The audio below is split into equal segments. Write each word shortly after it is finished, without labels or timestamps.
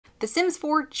The Sims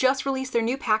 4 just released their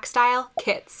new pack style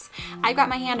kits. I've got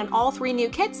my hand on all 3 new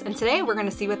kits, and today we're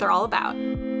gonna see what they're all about.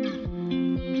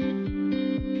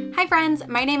 Hi friends,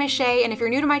 my name is Chey, and if you're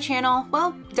new to my channel,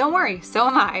 well, don't worry, so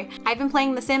am I. I've been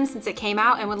playing The Sims since it came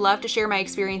out and would love to share my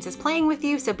experiences playing with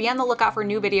you, so be on the lookout for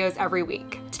new videos every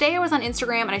week. Today I was on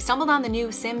Instagram and I stumbled on the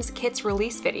new Sims Kits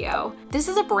release video. This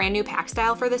is a brand new pack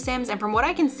style for The Sims, and from what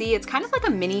I can see, it's kind of like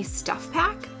a mini stuff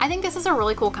pack. I think this is a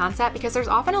really cool concept because there's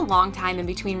often a long time in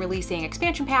between releasing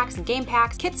expansion packs and game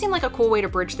packs. Kits seem like a cool way to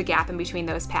bridge the gap in between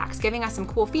those packs, giving us some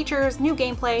cool features, new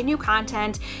gameplay, new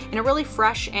content, in a really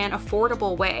fresh and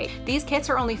affordable way. These kits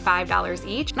are only $5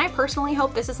 each, and I personally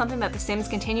hope this is something that The Sims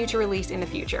continue to release in the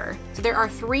future. So there are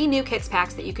 3 new kits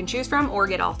packs that you can choose from, or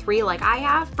get all 3 like I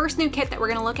have. First new kit that we're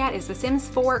gonna look at is the Sims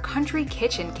 4 Country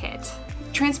Kitchen Kit.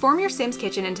 Transform your Sims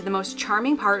kitchen into the most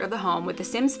charming part of the home with the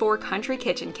Sims 4 Country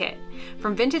Kitchen Kit.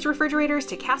 From vintage refrigerators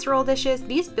to casserole dishes,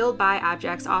 these build-buy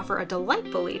objects offer a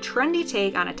delightfully trendy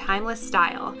take on a timeless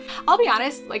style. I'll be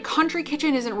honest, like, country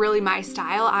kitchen isn't really my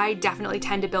style. I definitely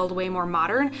tend to build way more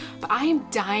modern, but I am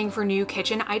dying for new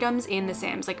kitchen items in The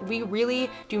Sims. Like, we really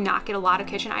do not get a lot of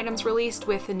kitchen items released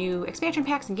with the new expansion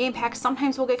packs and game packs.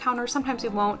 Sometimes we'll get counters, sometimes we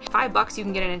won't. $5 you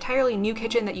can get an entirely new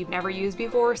kitchen that you've never used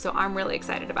before, so I'm really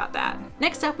excited about that.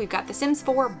 Next up, we've got the Sims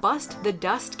 4 Bust the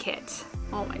Dust Kit.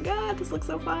 Oh my god, this looks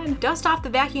so fun. Dust off the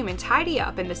vacuum and tidy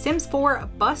up in the Sims 4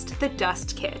 Bust the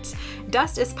Dust Kit.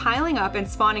 Dust is piling up and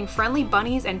spawning friendly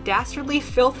bunnies and dastardly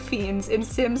filth fiends in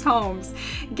Sims homes.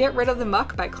 Get rid of the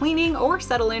muck by cleaning or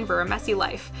settle in for a messy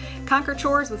life. Conquer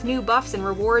chores with new buffs and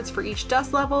rewards for each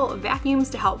dust level, vacuums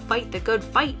to help fight the good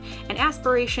fight, and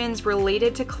aspirations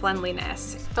related to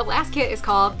cleanliness. The last kit is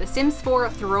called the Sims 4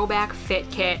 Throwback Fit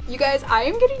Kit. You guys, I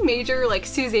am getting major like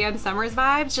Suzanne Summers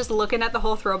vibes just looking at the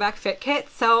whole Throwback Fit Kit,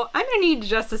 so I'm gonna need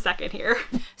just a second here.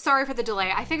 Sorry for the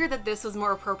delay. I figured that this was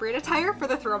more appropriate attire for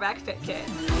the Throwback Fit Kit.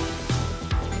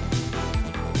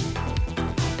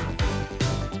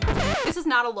 This is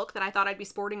not a look that I thought I'd be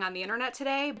sporting on the internet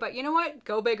today, but you know what?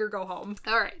 Go big or go home.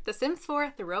 All right, the Sims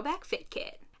 4 Throwback Fit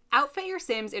Kit. Outfit your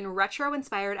Sims in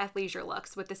retro-inspired athleisure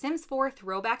looks with the Sims 4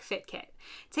 Throwback Fit Kit.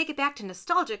 Take it back to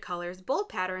nostalgic colors, bold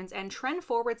patterns, and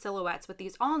trend-forward silhouettes with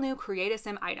these all-new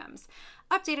Create-A-Sim items.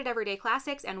 Updated everyday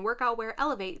classics and workout wear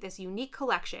elevate this unique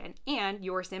collection and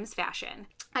your Sims fashion.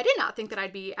 I did not think that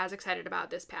I'd be as excited about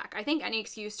this pack. I think any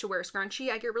excuse to wear scrunchie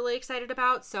I get really excited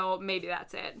about, so maybe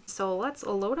that's it. So let's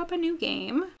load up a new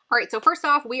game. All right, so first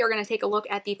off, we are gonna take a look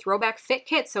at the Throwback Fit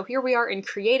Kit. So here we are in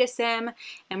Create-A-Sim,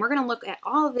 and we're gonna look at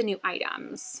all of the new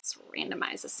items. Let's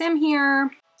randomize a sim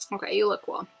here. Okay, you look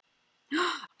cool.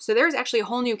 So there's actually a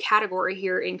whole new category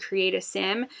here in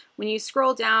Create-A-Sim. When you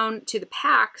scroll down to the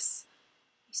packs,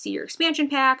 you see your expansion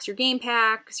packs, your game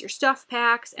packs, your stuff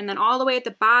packs, and then all the way at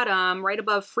the bottom, right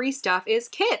above free stuff, is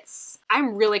kits.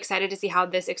 I'm really excited to see how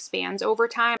this expands over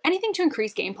time. Anything to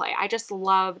increase gameplay. I just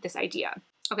love this idea.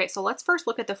 Okay, so let's first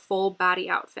look at the full body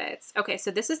outfits. Okay,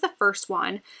 so this is the first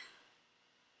one.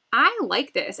 I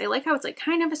like this. I like how it's like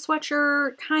kind of a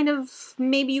sweatshirt, kind of,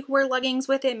 maybe you can wear leggings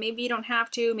with it, maybe you don't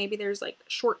have to, maybe there's like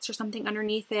shorts or something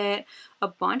underneath it. A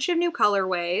bunch of new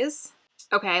colorways.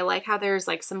 Okay, I like how there's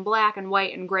like some black and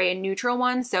white and gray and neutral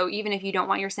ones, so even if you don't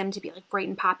want your sim to be like bright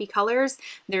and poppy colors,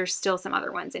 there's still some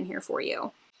other ones in here for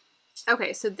you.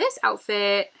 Okay, so this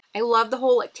outfit, I love the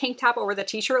whole like tank top over the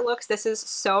t-shirt looks. This is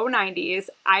so 90s.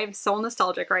 I'm so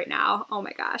nostalgic right now. Oh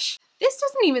my gosh. This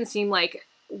doesn't even seem like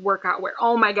workout wear.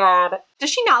 Oh my god. Does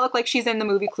she not look like she's in the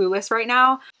movie Clueless right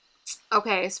now?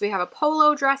 Okay, so we have a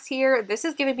polo dress here. This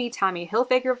is giving me Tommy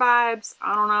Hilfiger vibes.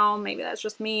 I don't know, maybe that's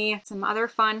just me. Some other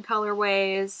fun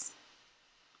colorways.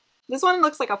 This one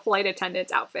looks like a flight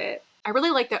attendant's outfit. I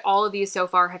really like that all of these so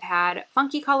far have had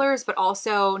funky colors, but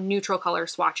also neutral color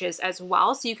swatches as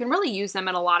well. So you can really use them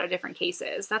in a lot of different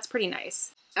cases. That's pretty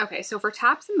nice. Okay, so for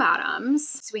tops and bottoms,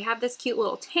 so we have this cute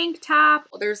little tank top.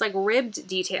 There's like ribbed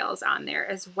details on there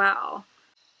as well.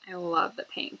 I love the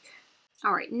pink.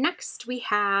 All right, next we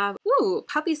have, ooh,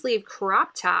 puppy sleeve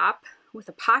crop top with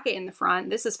a pocket in the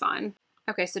front. This is fun.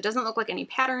 Okay, so it doesn't look like any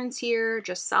patterns here,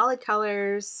 just solid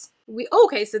colors.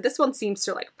 Okay, so this one seems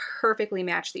to like perfectly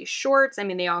match these shorts. I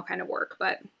mean, they all kind of work,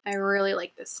 but I really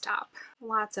like this top.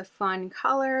 Lots of fun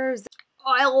colors.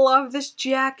 Oh, I love this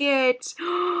jacket.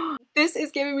 This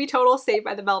is giving me total Saved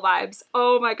by the Bell vibes.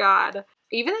 Oh my god.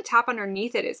 Even the top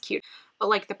underneath it is cute. But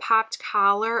like the popped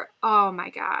collar, oh my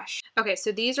gosh. Okay,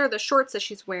 so these are the shorts that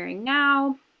she's wearing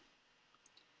now.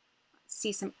 Let's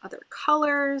see some other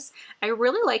colors. I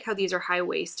really like how these are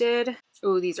high-waisted.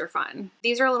 Oh, these are fun.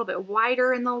 These are a little bit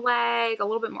wider in the leg, a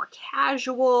little bit more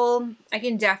casual. I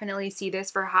can definitely see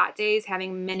this for hot days,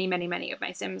 having many, many, many of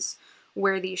my Sims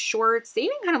wear these shorts. They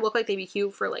even kind of look like they'd be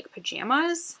cute for like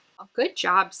pajamas. Oh, good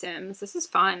job, Sims. This is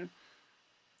fun.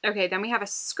 Okay, then we have a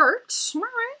skirt. All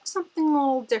right, something a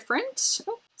little different.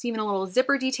 Oh, it's even a little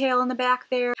zipper detail in the back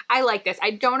there. I like this.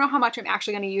 I don't know how much I'm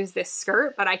actually going to use this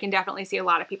skirt, but I can definitely see a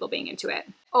lot of people being into it.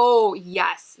 Oh,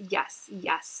 yes, yes,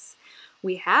 yes.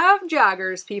 We have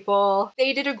joggers, people.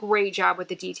 They did a great job with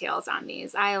the details on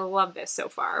these. I love this so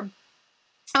far.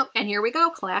 Oh, and here we go,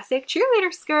 classic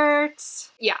cheerleader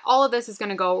skirts. Yeah, all of this is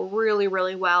gonna go really,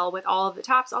 really well with all of the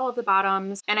tops, all of the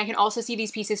bottoms. And I can also see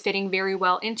these pieces fitting very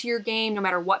well into your game, no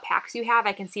matter what packs you have.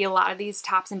 I can see a lot of these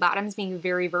tops and bottoms being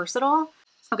very versatile.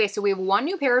 Okay, so we have one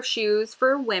new pair of shoes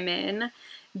for women.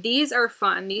 These are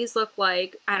fun. These look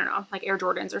like, I don't know, like Air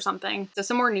Jordans or something. So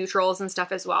some more neutrals and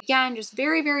stuff as well. Again, just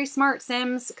very, very smart,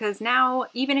 Sims, because now,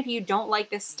 even if you don't like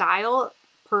this style,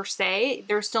 per se,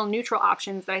 there's still neutral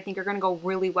options that I think are going to go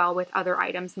really well with other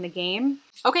items in the game.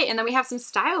 Okay, and then we have some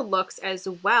styled looks as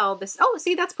well. This, oh,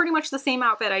 see, that's pretty much the same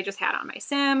outfit I just had on my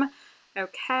sim.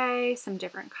 Okay, some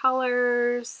different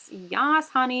colors. Yes,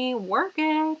 honey, work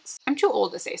it. I'm too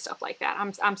old to say stuff like that.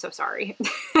 I'm so sorry.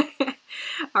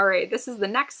 All right, this is the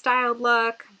next styled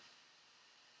look.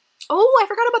 Oh, I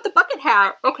forgot about the bucket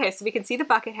hat. Okay, so we can see the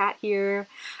bucket hat here.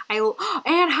 And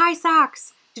high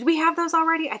socks. Did we have those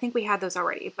already? I think we had those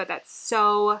already, but that's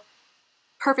so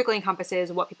perfectly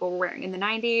encompasses what people were wearing in the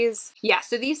 90s. Yeah,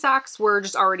 so these socks were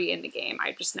just already in the game.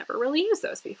 I just never really used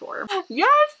those before.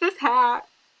 Yes, this hat.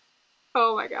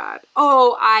 Oh my God.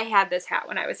 Oh, I had this hat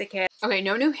when I was a kid. Okay,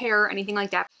 no new hair or anything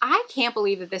like that. I can't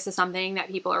believe that this is something that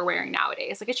people are wearing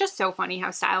nowadays. Like, it's just so funny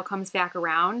how style comes back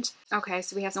around. Okay,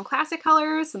 so we have some classic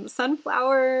colors, some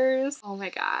sunflowers. Oh my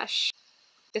gosh.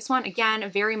 This one,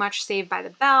 again, very much Saved by the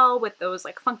Bell with those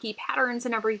like funky patterns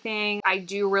and everything. I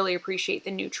do really appreciate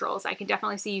the neutrals. I can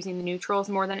definitely see using the neutrals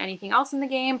more than anything else in the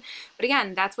game. But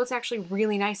again, that's what's actually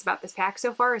really nice about this pack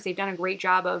so far, is they've done a great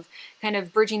job of kind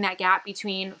of bridging that gap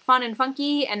between fun and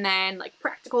funky and then like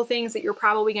practical things that you're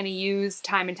probably going to use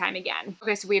time and time again.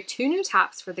 Okay, so we have two new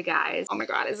tops for the guys. Oh my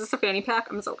God, is this a fanny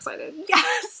pack? I'm so excited.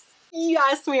 Yes!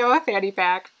 Yes, we have a fanny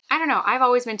pack. I don't know, I've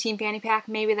always been team fanny pack.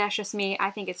 Maybe that's just me. I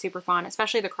think it's super fun,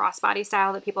 especially the crossbody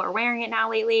style that people are wearing it now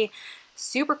lately.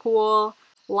 Super cool.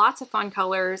 Lots of fun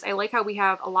colors. I like how we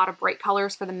have a lot of bright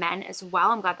colors for the men as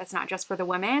well. I'm glad that's not just for the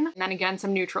women. And then again,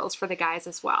 some neutrals for the guys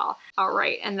as well. All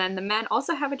right, and then the men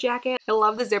also have a jacket. I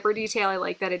love the zipper detail. I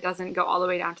like that it doesn't go all the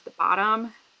way down to the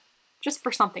bottom, just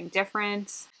for something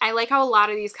different. I like how a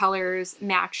lot of these colors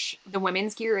match the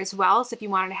women's gear as well. So if you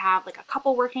wanted to have like a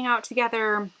couple working out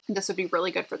together, this would be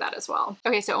really good for that as well.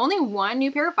 Okay, so only one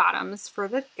new pair of bottoms for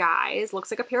the guys.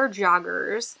 Looks like a pair of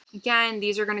joggers. Again,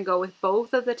 these are gonna go with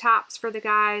both of the tops for the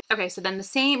guys. Okay, so then the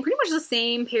same, pretty much the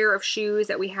same pair of shoes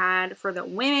that we had for the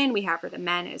women, we have for the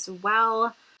men as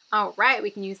well. All right, we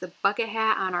can use the bucket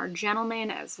hat on our gentlemen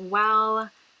as well.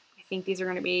 I think these are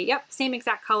gonna be, yep, same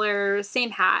exact colors, same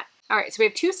hat. All right, so we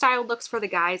have two styled looks for the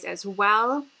guys as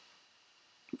well.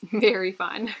 Very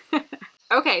fun.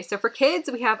 Okay, so for kids,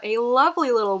 we have a lovely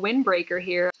little windbreaker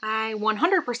here. I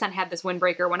 100% had this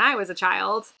windbreaker when I was a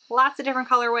child. Lots of different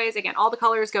colorways. Again, all the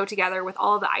colors go together with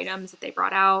all the items that they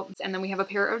brought out. And then we have a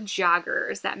pair of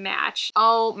joggers that match.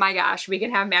 Oh my gosh, we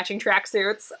can have matching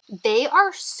tracksuits. They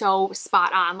are so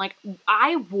spot on. Like,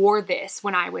 I wore this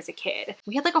when I was a kid.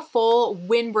 We had like a full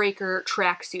windbreaker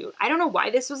tracksuit. I don't know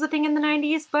why this was a thing in the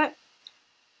 90s, but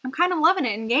I'm kind of loving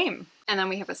it in game. And then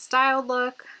we have a styled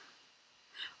look.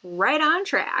 Right on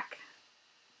track.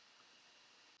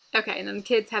 Okay, and then the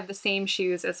kids have the same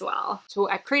shoes as well. So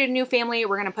I've created a new family.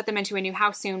 We're gonna put them into a new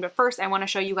house soon, but first I wanna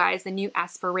show you guys the new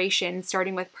aspirations,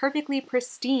 starting with Perfectly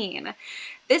Pristine.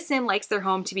 This sim likes their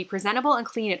home to be presentable and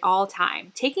clean at all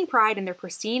time. Taking pride in their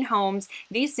pristine homes,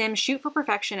 these sims shoot for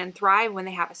perfection and thrive when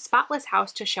they have a spotless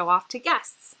house to show off to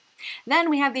guests. Then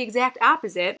we have the exact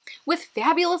opposite with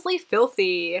Fabulously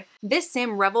Filthy. This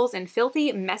sim revels in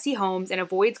filthy, messy homes and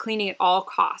avoids cleaning at all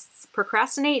costs.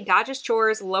 Procrastinate, dodges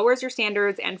chores, lowers your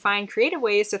standards, and find creative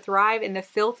ways to thrive in the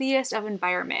filthiest of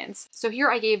environments. So here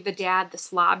I gave the dad the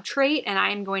slob trait, and I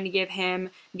am going to give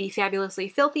him the Fabulously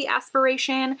Filthy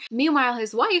aspiration. Meanwhile,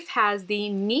 his wife has the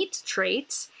neat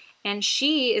trait, and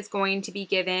she is going to be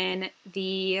given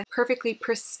the Perfectly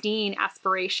Pristine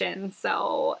aspiration.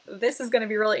 So this is gonna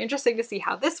be really interesting to see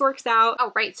how this works out.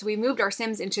 All right, so we moved our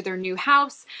Sims into their new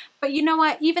house, but you know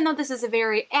what? Even though this is a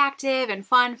very active and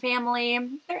fun family,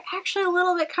 they're actually a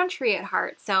little bit country at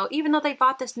heart. So even though they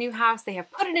bought this new house, they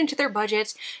have put it into their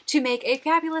budget to make a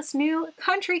fabulous new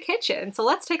country kitchen. So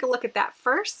let's take a look at that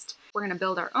first. We're gonna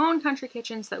build our own country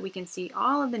kitchen so that we can see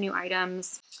all of the new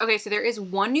items. Okay, so there is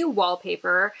one new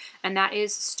wallpaper, and that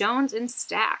is stones and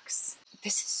stacks.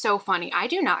 This is so funny. I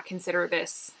do not consider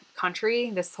this country,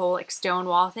 this whole like stone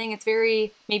wall thing. It's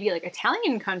very maybe like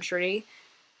Italian country,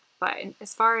 but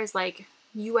as far as like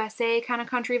USA kind of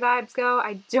country vibes go,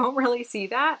 I don't really see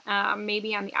that.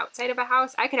 Maybe on the outside of a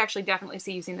house. I could actually definitely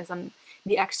see using this on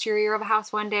the exterior of a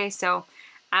house one day, so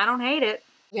I don't hate it.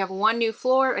 We have one new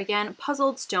floor, again,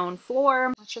 puzzled stone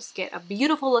floor. Let's just get a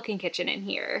beautiful looking kitchen in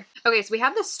here. Okay, so we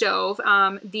have the stove.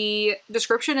 The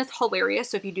description is hilarious,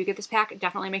 so if you do get this pack,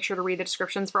 definitely make sure to read the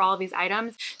descriptions for all of these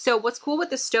items. So what's cool with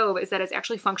the stove is that it's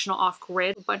actually functional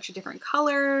off-grid, a bunch of different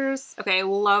colors. Okay, I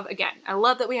love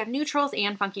that we have neutrals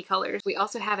and funky colors. We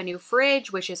also have a new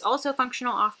fridge, which is also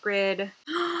functional off-grid.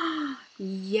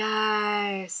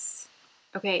 Yes.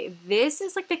 Okay, this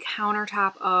is like the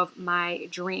countertop of my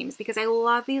dreams because I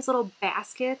love these little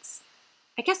baskets.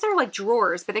 I guess they're like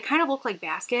drawers, but they kind of look like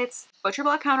baskets. Butcher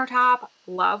block countertop,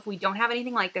 love. We don't have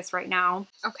anything like this right now.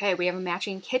 Okay, we have a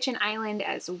matching kitchen island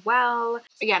as well.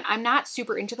 Again, I'm not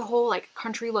super into the whole like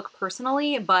country look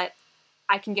personally, but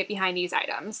I can get behind these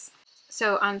items.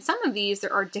 So on some of these,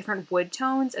 there are different wood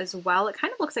tones as well. It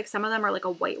kind of looks like some of them are like a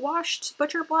whitewashed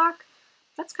butcher block.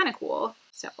 That's kind of cool.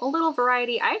 So a little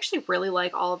variety. I actually really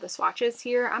like all of the swatches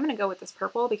here. I'm gonna go with this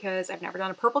purple because I've never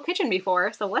done a purple kitchen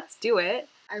before, so let's do it.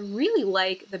 I really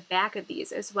like the back of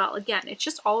these as well. Again, it's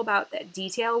just all about that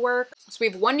detail work. So we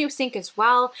have one new sink as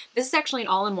well. This is actually an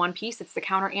all-in-one piece. It's the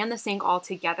counter and the sink all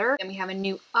together. And we have a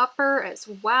new upper as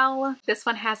well. This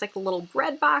one has like the little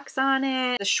bread box on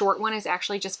it. The short one is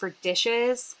actually just for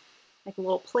dishes, like a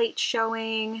little plate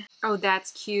showing. Oh,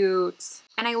 that's cute.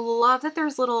 And I love that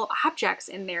there's little objects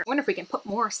in there. I wonder if we can put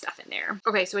more stuff in there.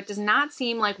 Okay, so it does not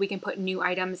seem like we can put new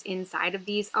items inside of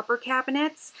these upper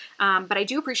cabinets, but I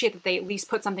do appreciate that they at least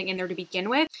put something in there to begin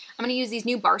with. I'm gonna use these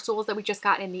new bar stools that we just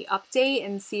got in the update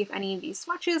and see if any of these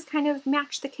swatches kind of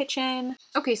match the kitchen.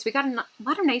 Okay, so we got a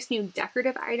lot of nice new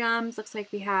decorative items. Looks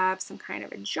like we have some kind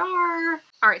of a jar.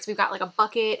 All right, so we've got like a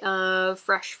bucket of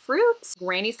fresh fruits,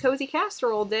 Granny's Cozy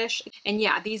Casserole dish. And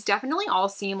yeah, these definitely all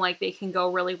seem like they can go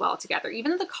really well together.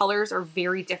 Even though the colors are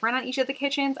very different on each of the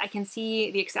kitchens, I can see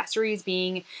the accessories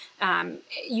being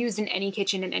used in any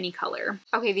kitchen in any color.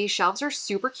 Okay, these shelves are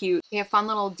super cute. They have fun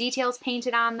little details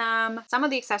painted on them. Some of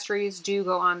the accessories do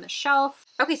go on the shelf.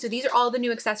 Okay, so these are all the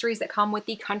new accessories that come with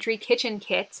the Country Kitchen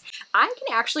Kit. I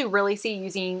can actually really see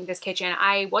using this kitchen.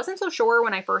 I wasn't so sure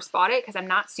when I first bought it because I'm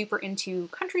not super into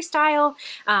country style,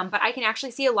 but I can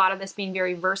actually see a lot of this being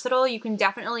very versatile. You can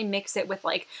definitely mix it with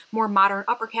like more modern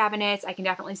upper cabinets. I can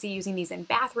definitely see using these in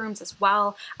bathrooms as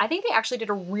well. I think they actually did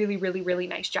a really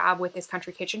nice job with this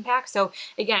Country Kitchen pack. So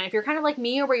again, if you're kind of like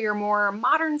me where you're more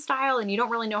modern style and you don't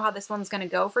really know how this one's gonna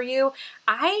go for you,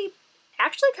 I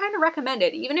actually kind of recommend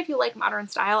it. Even if you like modern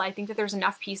style, I think that there's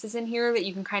enough pieces in here that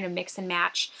you can kind of mix and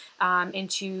match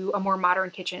into a more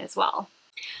modern kitchen as well.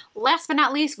 Last but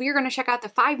not least, we are going to check out the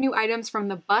 5 new items from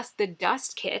the Bust the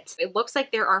Dust kit. It looks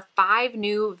like there are 5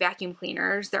 new vacuum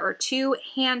cleaners. There are 2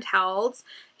 handhelds.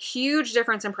 Huge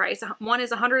difference in price. One is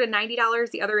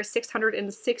 $190, the other is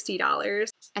 $660.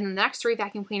 And the next 3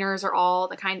 vacuum cleaners are all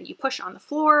the kind that you push on the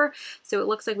floor. So it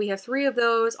looks like we have 3 of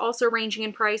those, also ranging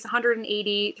in price,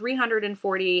 $180,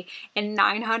 $340, and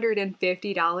 $950.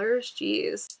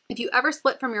 Jeez. If you ever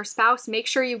split from your spouse, make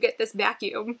sure you get this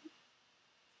vacuum.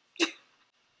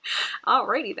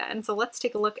 Alrighty then, so let's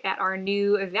take a look at our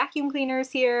new vacuum cleaners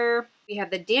here. We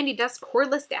have the Dandy Dust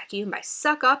Cordless Vacuum by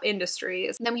Suck Up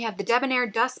Industries. Then we have the Debonair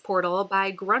Dust Portal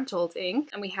by Gruntled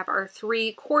Inc. And we have our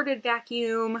 3 corded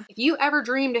vacuum. If you ever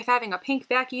dreamed of having a pink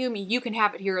vacuum, you can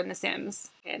have it here in The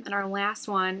Sims. And then our last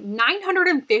one,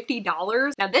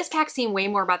 $950. Now this pack seemed way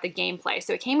more about the gameplay.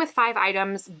 So it came with 5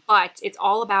 items, but it's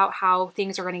all about how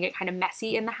things are gonna get kind of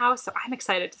messy in the house. So I'm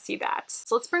excited to see that.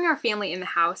 So let's bring our family in the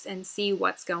house and see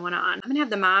what's going on. I'm gonna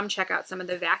have the mom check out some of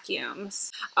the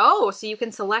vacuums. Oh, so you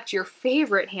can select your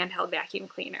favorite handheld vacuum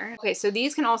cleaner. Okay, so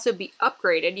these can also be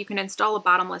upgraded. You can install a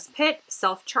bottomless pit,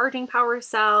 self-charging power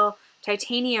cell,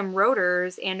 titanium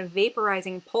rotors, and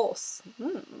vaporizing pulse.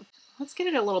 Let's get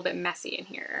it a little bit messy in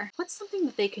here. What's something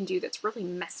that they can do that's really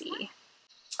messy?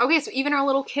 Okay, so even our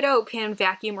little kiddo can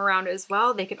vacuum around as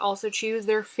well. They can also choose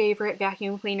their favorite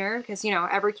vacuum cleaner because, you know,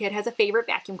 every kid has a favorite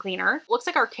vacuum cleaner. Looks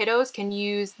like our kiddos can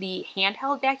use the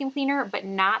handheld vacuum cleaner, but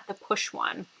not the push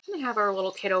one. We have our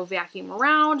little kiddo vacuum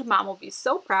around. Mom will be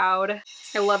so proud.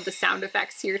 I love the sound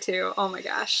effects here too. Oh my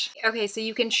gosh. Okay, so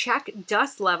you can check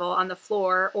dust level on the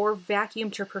floor or vacuum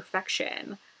to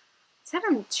perfection. Let's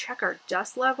have him check our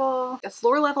dust level. The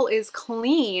floor level is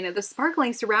clean. The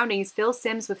sparkling surroundings fill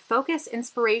Sims with focus,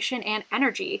 inspiration, and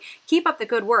energy. Keep up the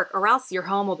good work or else your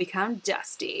home will become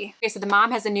dusty. Okay, so the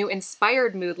mom has a new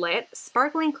inspired moodlet,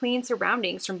 sparkling clean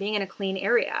surroundings from being in a clean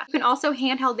area. You can also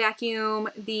handheld vacuum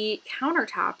the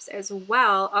countertops as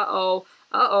well.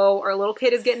 Uh-oh, our little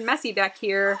kid is getting messy back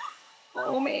here.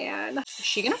 Oh man, is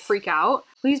she gonna freak out?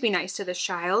 Please be nice to this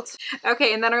child.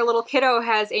 Okay, and then our little kiddo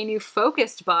has a new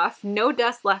focused buff, no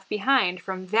dust left behind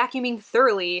from vacuuming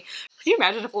thoroughly. Could you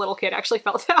imagine if a little kid actually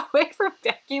felt that way from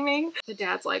vacuuming? The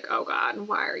dad's like, oh God,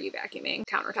 why are you vacuuming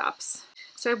countertops?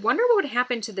 So I wonder what would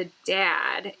happen to the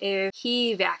dad if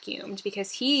he vacuumed,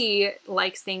 because he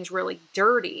likes things really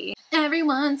dirty.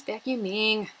 Everyone's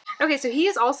vacuuming. Okay, so he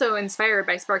is also inspired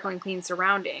by sparkling clean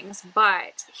surroundings,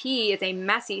 but he is a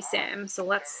messy sim, so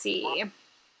let's see.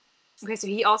 Okay, so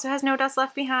he also has no dust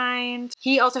left behind.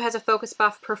 He also has a focus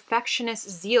buff, perfectionist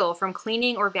zeal from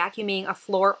cleaning or vacuuming a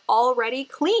floor already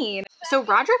clean. So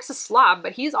Roderick's a slob,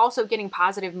 but he's also getting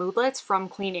positive moodlets from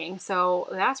cleaning, so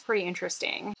that's pretty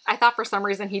interesting. I thought for some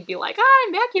reason he'd be like,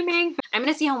 I'm vacuuming. I'm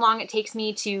gonna see how long it takes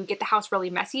me to get the house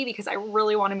really messy because I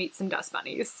really wanna meet some dust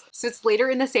bunnies. So it's later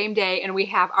in the same day and we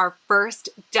have our first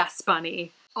dust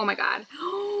bunny. Oh my God.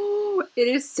 It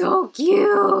is so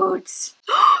cute.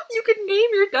 You can name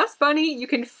your dust bunny. You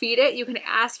can feed it. You can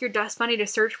ask your dust bunny to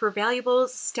search for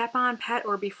valuables, step on, pet,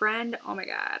 or befriend. Oh my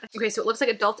God. Okay, so it looks like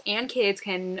adults and kids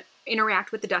can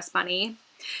interact with the dust bunny.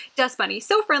 Dust bunny,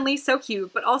 so friendly, so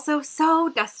cute, but also so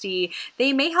dusty.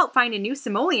 They may help find a new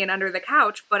simoleon under the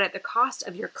couch, but at the cost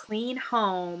of your clean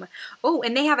home. Oh,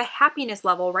 and they have a happiness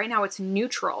level. Right now it's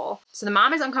neutral. So the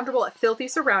mom is uncomfortable at filthy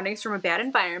surroundings from a bad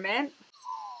environment.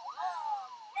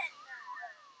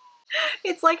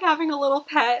 It's like having a little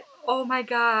pet. Oh my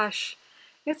gosh.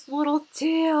 It's little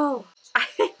Teal. I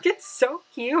think it's so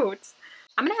cute.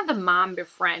 I'm gonna have the mom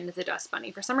befriend the dust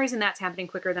bunny. For some reason that's happening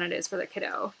quicker than it is for the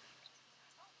kiddo.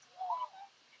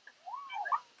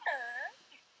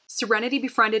 Serenity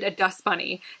befriended a dust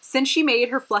bunny. Since she made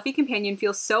her fluffy companion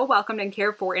feel so welcomed and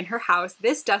cared for in her house,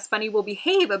 this dust bunny will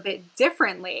behave a bit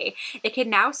differently. It can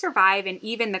now survive in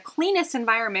even the cleanest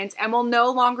environments and will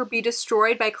no longer be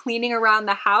destroyed by cleaning around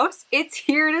the house. It's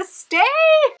here to stay!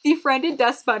 Befriended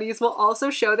dust bunnies will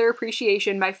also show their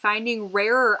appreciation by finding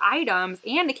rarer items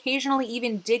and occasionally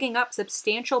even digging up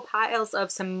substantial piles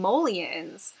of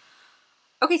simoleons.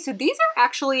 Okay, so these are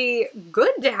actually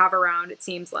good to have around, it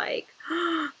seems like.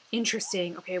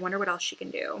 Interesting. Okay, I wonder what else she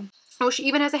can do. Oh, she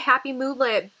even has a happy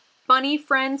moodlet. Bunny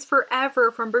friends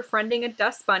forever from befriending a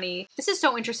dust bunny. This is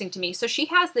so interesting to me. So she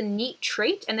has the neat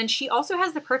trait, and then she also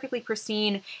has the perfectly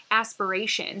pristine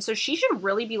aspiration. So she should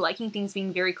really be liking things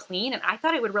being very clean, and I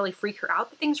thought it would really freak her out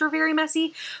that things were very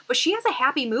messy. But she has a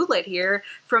happy moodlet here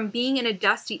from being in a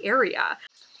dusty area.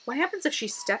 What happens if she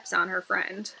steps on her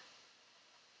friend?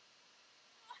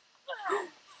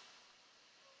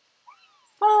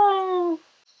 Oh,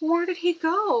 where did he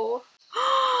go?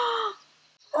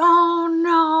 Oh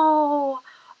no.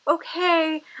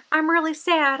 Okay, I'm really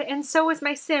sad, and so is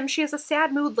my sim. She has a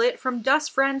sad moodlet from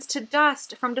dust friends to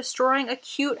dust, from destroying a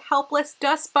cute, helpless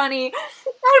dust bunny.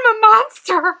 I'm a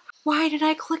monster. Why did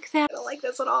I click that? I don't like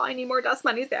this at all. I need more dust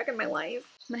bunnies back in my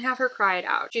life. I'm gonna have her cry it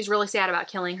out. She's really sad about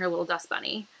killing her little dust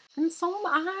bunny. And so am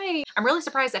I. I'm really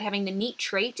surprised that having the neat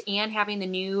trait and having the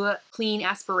new clean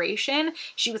aspiration,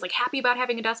 she was like happy about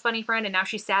having a dust bunny friend and now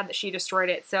she's sad that she destroyed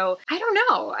it. So I don't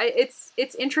know.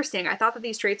 It's interesting. I thought that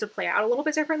these traits would play out a little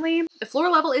bit differently. The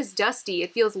floor level is dusty.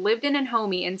 It feels lived in and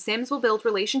homey, and Sims will build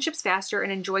relationships faster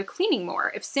and enjoy cleaning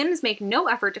more. If Sims make no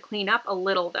effort to clean up a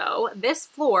little though, this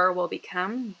floor will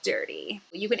become dirty.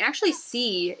 You can actually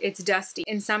see it's dusty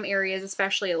in some areas,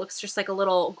 especially it looks just like a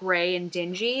little gray and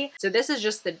dingy. So this is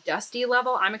just the dusty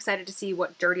level. I'm excited to see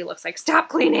what dirty looks like. Stop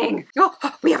cleaning! Oh,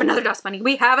 we have another dust bunny.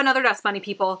 We have another dust bunny,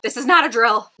 people. This is not a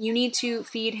drill. You need to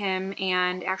feed him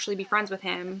and actually be friends with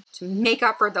him to make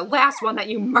up for the last one that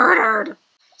you murdered.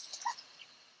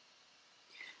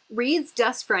 Reed's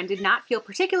dust friend did not feel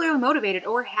particularly motivated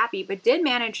or happy, but did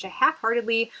manage to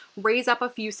half-heartedly raise up a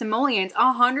few simoleons.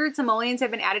 100 simoleons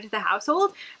have been added to the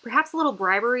household. Perhaps a little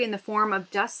bribery in the form of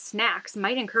dust snacks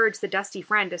might encourage the dusty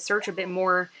friend to search a bit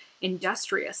more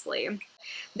industriously.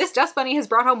 This dust bunny has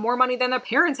brought home more money than the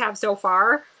parents have so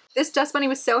far. This dust bunny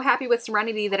was so happy with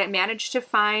Serenity that it managed to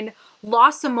find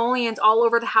lost simoleons all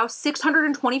over the house.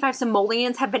 625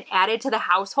 simoleons have been added to the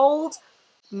household.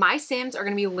 My Sims are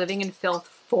going to be living in filth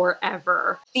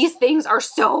forever. These things are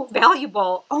so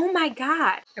valuable. Oh my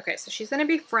God. Okay, so she's going to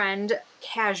befriend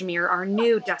Cashmere, our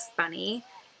new dust bunny.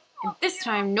 And this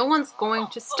time, no one's going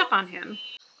to step on him.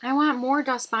 I want more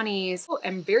dust bunnies. Oh,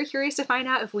 I'm very curious to find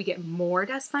out if we get more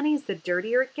dust bunnies, the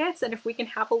dirtier it gets, and if we can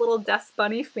have a little dust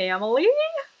bunny family.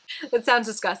 That sounds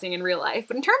disgusting in real life,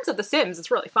 but in terms of The Sims, it's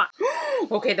really fun.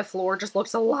 Okay, the floor just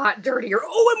looks a lot dirtier.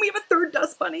 Oh, and we have a third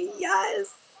dust bunny.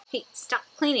 Yes. Hey, stop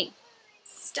cleaning.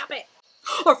 Stop it.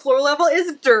 Our floor level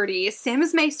is dirty.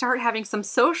 Sims may start having some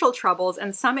social troubles,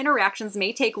 and some interactions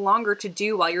may take longer to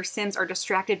do while your Sims are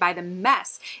distracted by the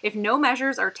mess. If no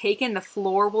measures are taken, the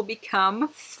floor will become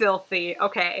filthy.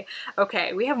 Okay,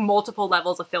 we have multiple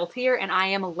levels of filthier, and I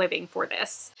am living for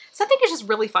this. Something is just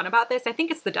really fun about this. I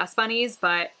think it's the dust bunnies,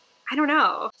 but I don't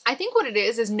know. I think what it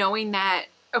is knowing that,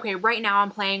 okay, right now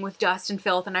I'm playing with dust and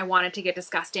filth and I want it to get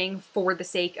disgusting for the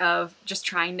sake of just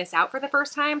trying this out for the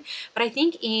first time. But I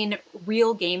think in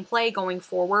real gameplay going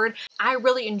forward, I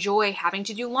really enjoy having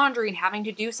to do laundry and having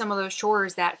to do some of those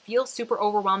chores that feel super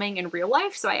overwhelming in real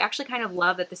life. So I actually kind of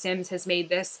love that The Sims has made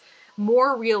this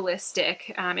more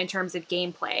realistic in terms of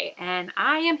gameplay, and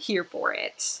I am here for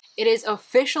it. It is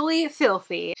officially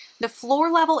filthy. The floor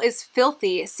level is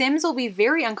filthy. Sims will be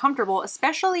very uncomfortable,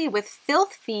 especially with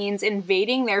filth fiends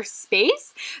invading their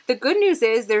space. The good news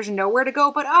is there's nowhere to go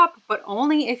but up, but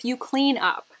only if you clean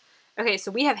up. Okay,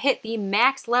 so we have hit the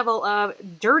max level of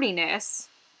dirtiness.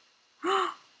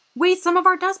 Wait, some of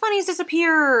our dust bunnies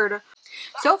disappeared.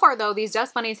 So far though, these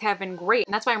dust bunnies have been great,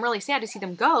 and that's why I'm really sad to see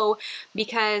them go,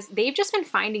 because they've just been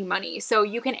finding money. So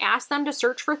you can ask them to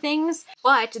search for things,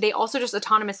 but they also just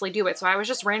autonomously do it. So I was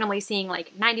just randomly seeing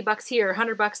like 90 bucks here,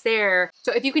 100 bucks there.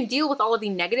 So if you can deal with all of the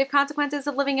negative consequences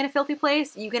of living in a filthy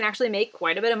place, you can actually make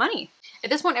quite a bit of money. At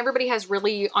this point, everybody has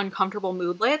really uncomfortable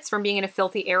moodlets from being in a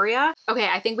filthy area. Okay,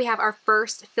 I think we have our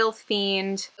first filth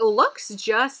fiend. It looks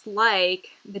just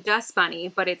like the dust bunny,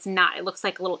 but it's not. It looks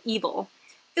like a little evil.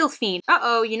 Filth fiend.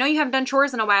 Uh-oh, you know you haven't done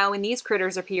chores in a while when these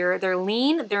critters appear. They're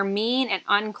lean, they're mean, and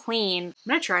unclean. I'm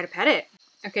gonna try to pet it.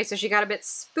 Okay, so she got a bit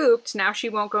spooked. Now she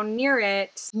won't go near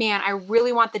it. Man, I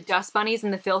really want the dust bunnies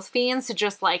and the filth fiends to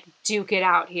just like duke it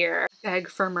out here. Beg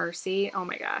for mercy. Oh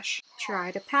my gosh.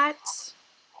 Try to pet.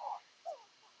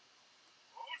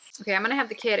 Okay, I'm gonna have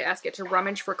the kid ask it to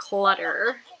rummage for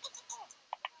clutter.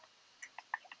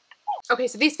 Okay,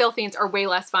 so these filth fiends are way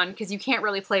less fun because you can't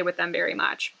really play with them very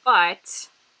much, but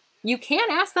you can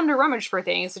ask them to rummage for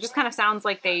things. It just kind of sounds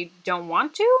like they don't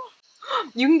want to.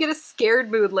 You can get a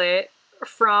scared moodlet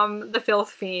from the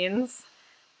filth fiends.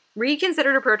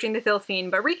 Reconsidered approaching the filth fiend,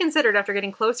 but reconsidered after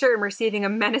getting closer and receiving a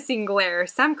menacing glare.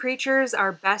 Some creatures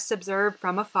are best observed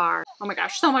from afar. Oh my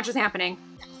gosh, so much is happening.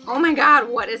 Oh my god,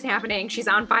 what is happening? She's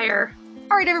on fire.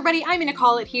 All right, everybody, I'm gonna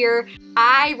call it here.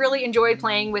 I really enjoyed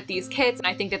playing with these kits, and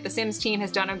I think that the Sims team has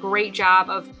done a great job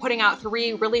of putting out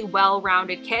 3 really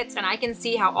well-rounded kits, and I can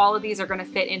see how all of these are gonna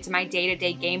fit into my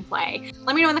day-to-day gameplay.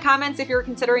 Let me know in the comments if you're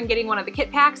considering getting one of the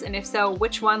kit packs, and if so,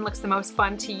 which one looks the most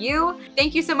fun to you.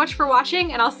 Thank you so much for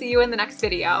watching, and I'll see you in the next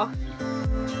video.